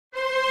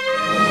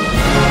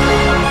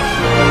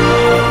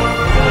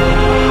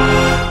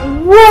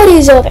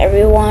What is up,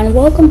 everyone?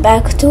 Welcome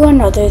back to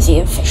another The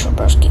Official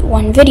Broski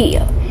 1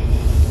 video.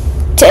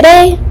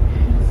 Today,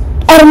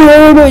 I don't know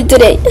what we're doing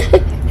today.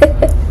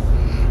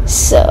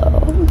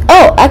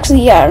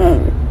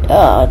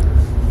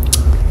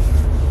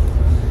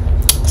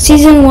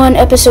 Season 1,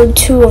 Episode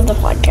 2 of the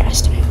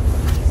podcast.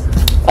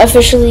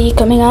 Officially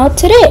coming out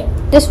today,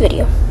 this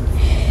video.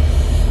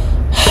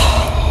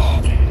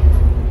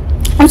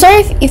 I'm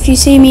sorry if you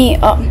see me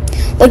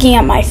looking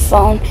at my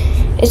phone.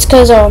 It's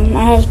because I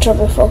have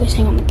trouble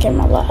focusing on the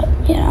camera a lot,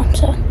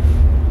 so.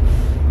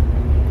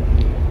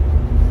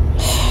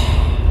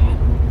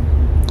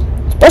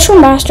 Special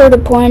master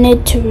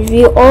appointed to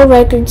review all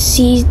records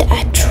seized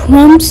at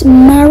Trump's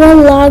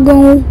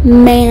Mar-a-Lago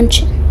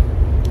mansion.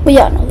 We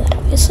all know that,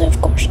 obviously,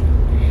 of course.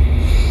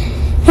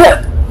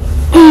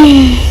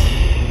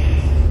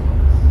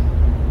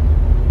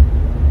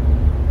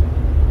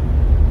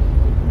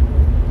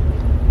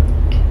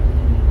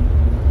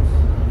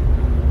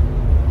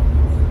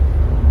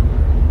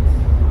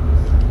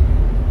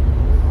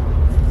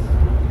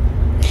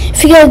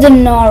 If you guys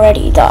didn't know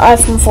already, the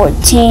iPhone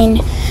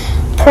 14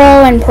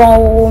 Pro and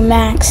Pro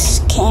Max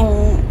it's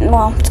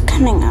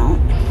coming out.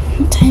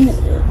 What time is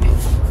it?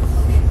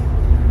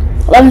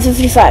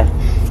 11:55.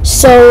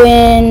 So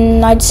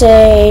in, I'd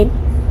say,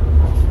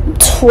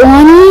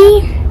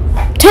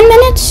 10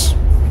 minutes?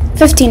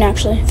 15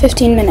 actually,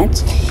 15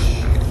 minutes.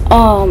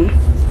 And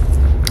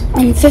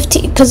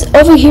 15, because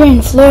over here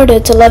in Florida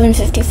it's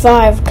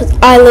 11:55, because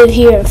I live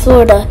here in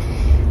Florida.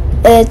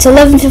 It's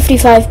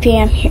 11:55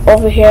 p.m.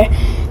 over here.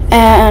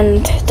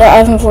 And the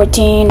iPhone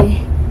 14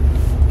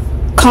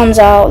 comes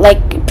out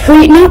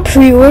not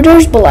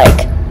pre-orders,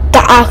 but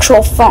the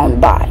actual phone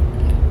buy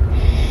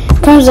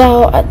comes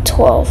out at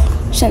 12,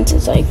 since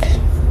it's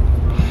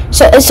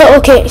so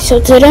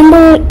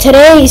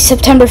today is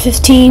September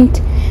 15th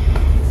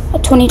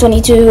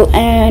 2022,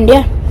 and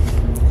yeah,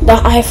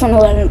 the iPhone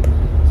 11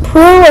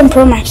 Pro and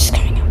Pro Max is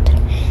coming out today.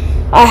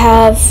 I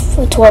have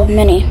a 12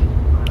 mini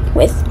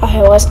with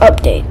iOS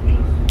update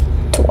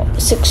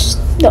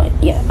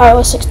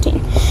iOS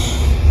 16.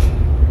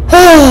 I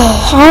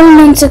haven't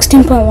done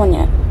 16.1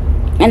 yet,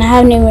 and I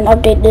haven't even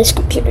updated this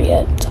computer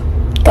yet, so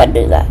gotta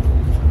do that.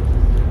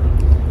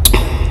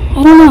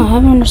 I don't know, I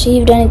haven't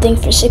received anything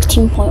for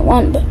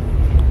 16.1, but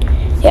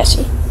yeah,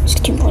 see,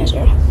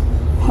 16.0.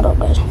 Hold up,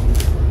 guys.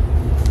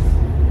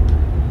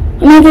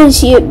 I'm not gonna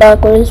see it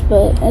backwards,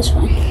 but that's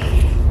fine.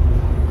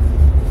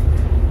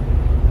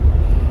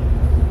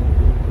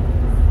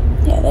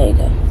 Yeah, there you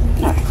go.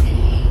 Alright.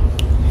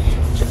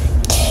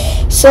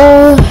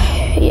 So,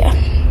 yeah,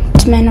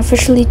 it's been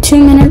officially 2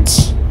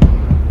 minutes.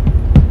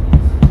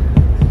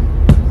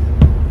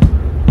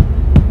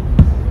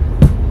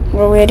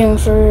 We're waiting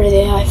for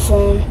the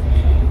iPhone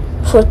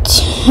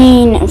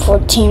 14 and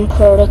 14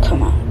 Pro to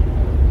come out.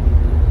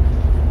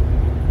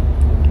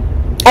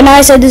 I know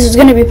I said this was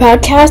going to be a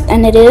podcast,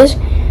 and it is.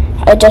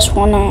 I just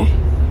want to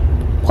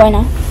point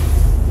out.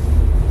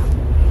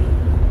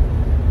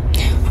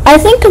 I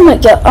think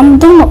I'm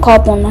doing a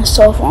cop on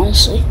myself,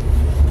 honestly.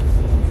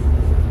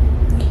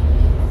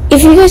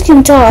 If you guys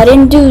can tell, I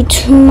didn't do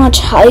too much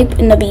hype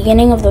in the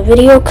beginning of the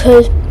video,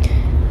 because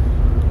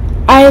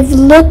I've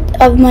looked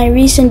at my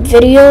recent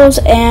videos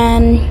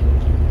and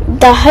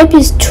the hype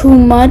is too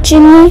much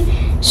in me,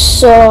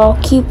 so I'll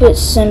keep it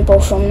simple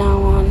from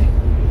now on.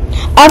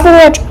 Apple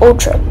Watch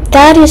Ultra,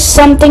 that is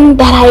something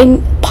that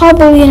I'm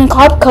probably gonna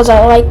cop because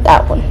I like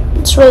that one.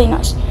 It's really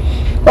nice.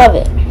 Love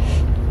it.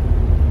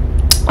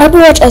 Apple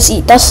Watch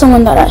SE, that's the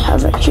one that I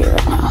have right here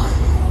right now.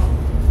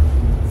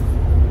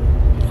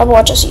 Apple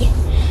Watch SE.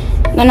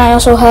 Then I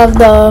also have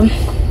the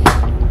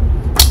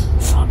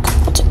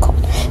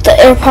the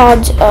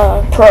AirPods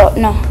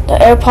the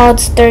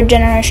AirPods 3rd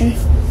generation.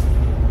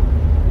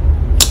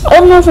 I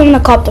don't know if I'm gonna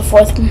cop the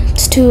 4th one.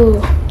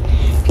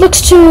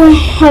 Looks too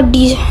half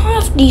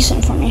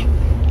decent for me.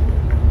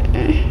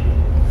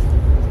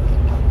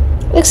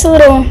 Looks a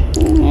little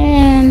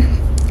mini,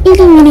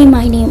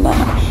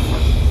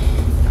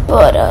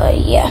 but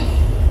yeah,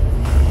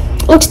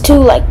 looks too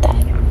like that.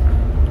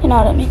 You know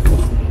what I mean?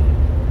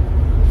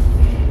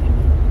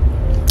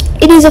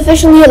 It is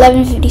officially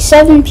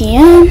 11:57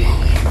 p.m.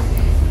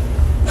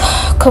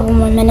 A couple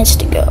more minutes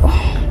to go.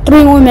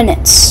 3 more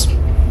minutes.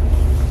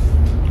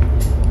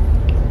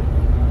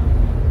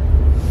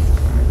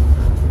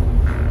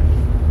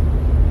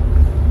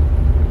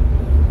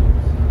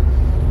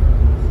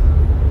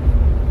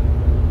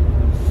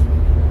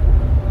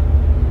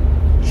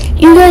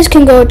 You guys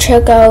can go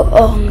check out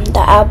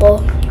the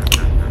Apple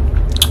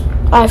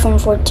iPhone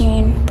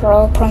 14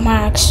 Pro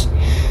Max.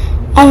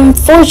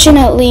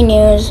 Unfortunately,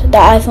 the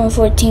iPhone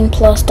 14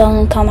 Plus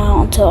doesn't come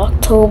out until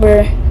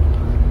October.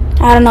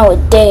 I don't know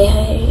what day,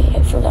 I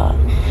forgot.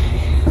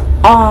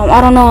 I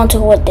don't know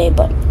until what day,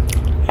 but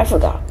I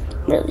forgot,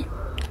 really.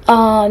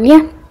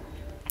 Yeah.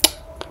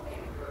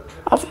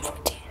 iPhone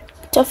 14.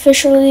 It's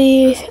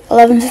officially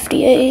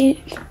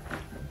 11:58.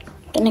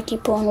 Gonna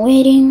keep on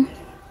waiting.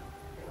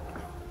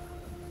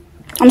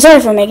 I'm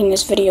sorry for making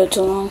this video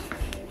too long.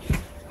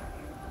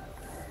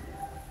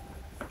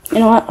 You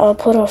know what? I'll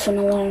put off an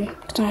alarm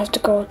because I have to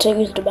go to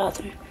use the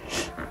bathroom.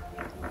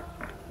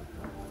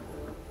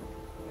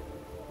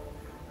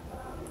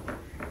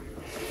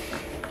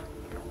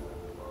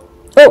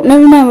 Oh,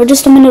 never mind. We're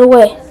just a minute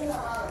away.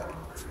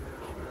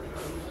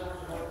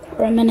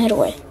 We're a minute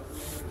away.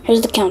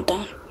 Here's the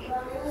countdown.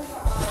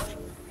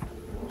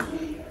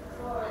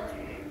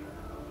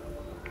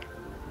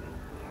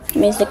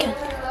 Here's the count.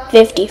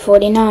 50,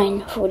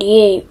 49,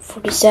 48,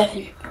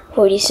 47,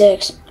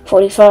 46,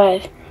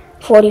 45,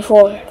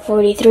 44,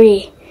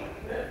 43,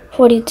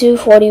 42,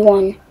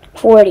 41,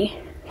 40,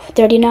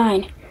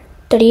 39,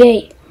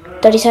 38,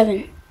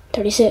 37,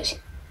 36,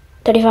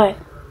 35,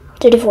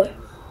 34,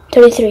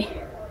 33,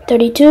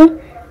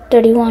 32,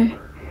 31,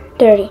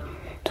 30,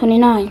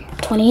 29,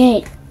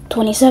 28,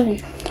 27,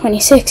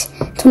 26,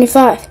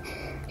 25,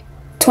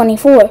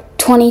 24,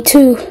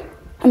 23,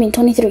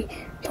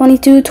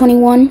 22,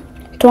 21,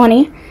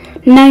 20,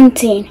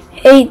 19,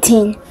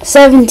 18,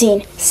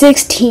 17,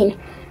 16,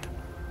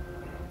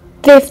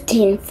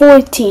 15,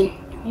 14,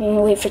 I'm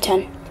gonna wait for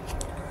 10.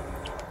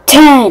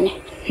 10,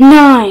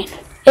 9,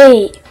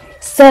 8,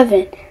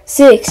 7,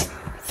 6,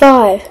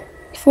 5,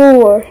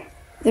 4,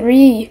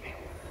 3,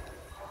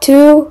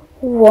 2,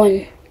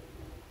 1.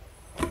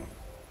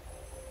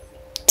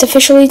 It's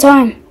officially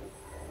time.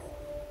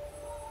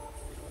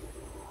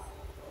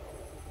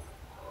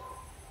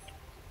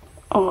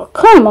 Oh,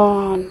 come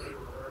on.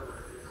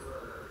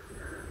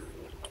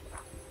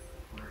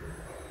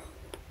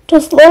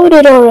 Just load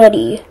it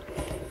already.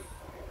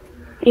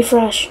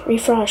 Refresh.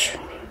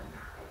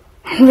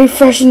 I'm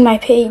refreshing my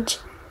page.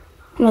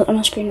 I'm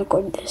gonna screen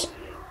record this.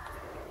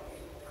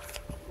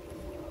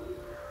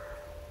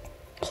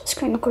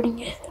 Screen recording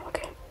it.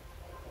 Okay.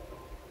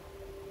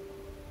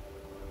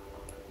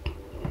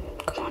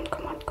 Come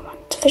on.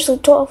 It's officially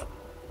 12.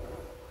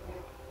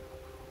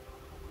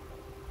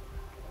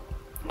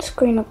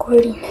 Screen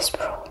recording this,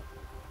 bro.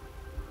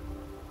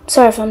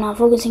 Sorry if I'm not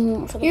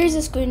focusing. Here's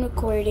a screen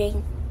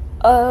recording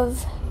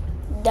of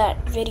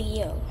that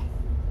video.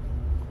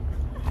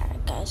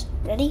 Alright guys,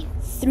 ready?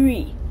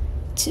 3,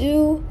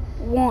 2,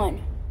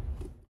 1.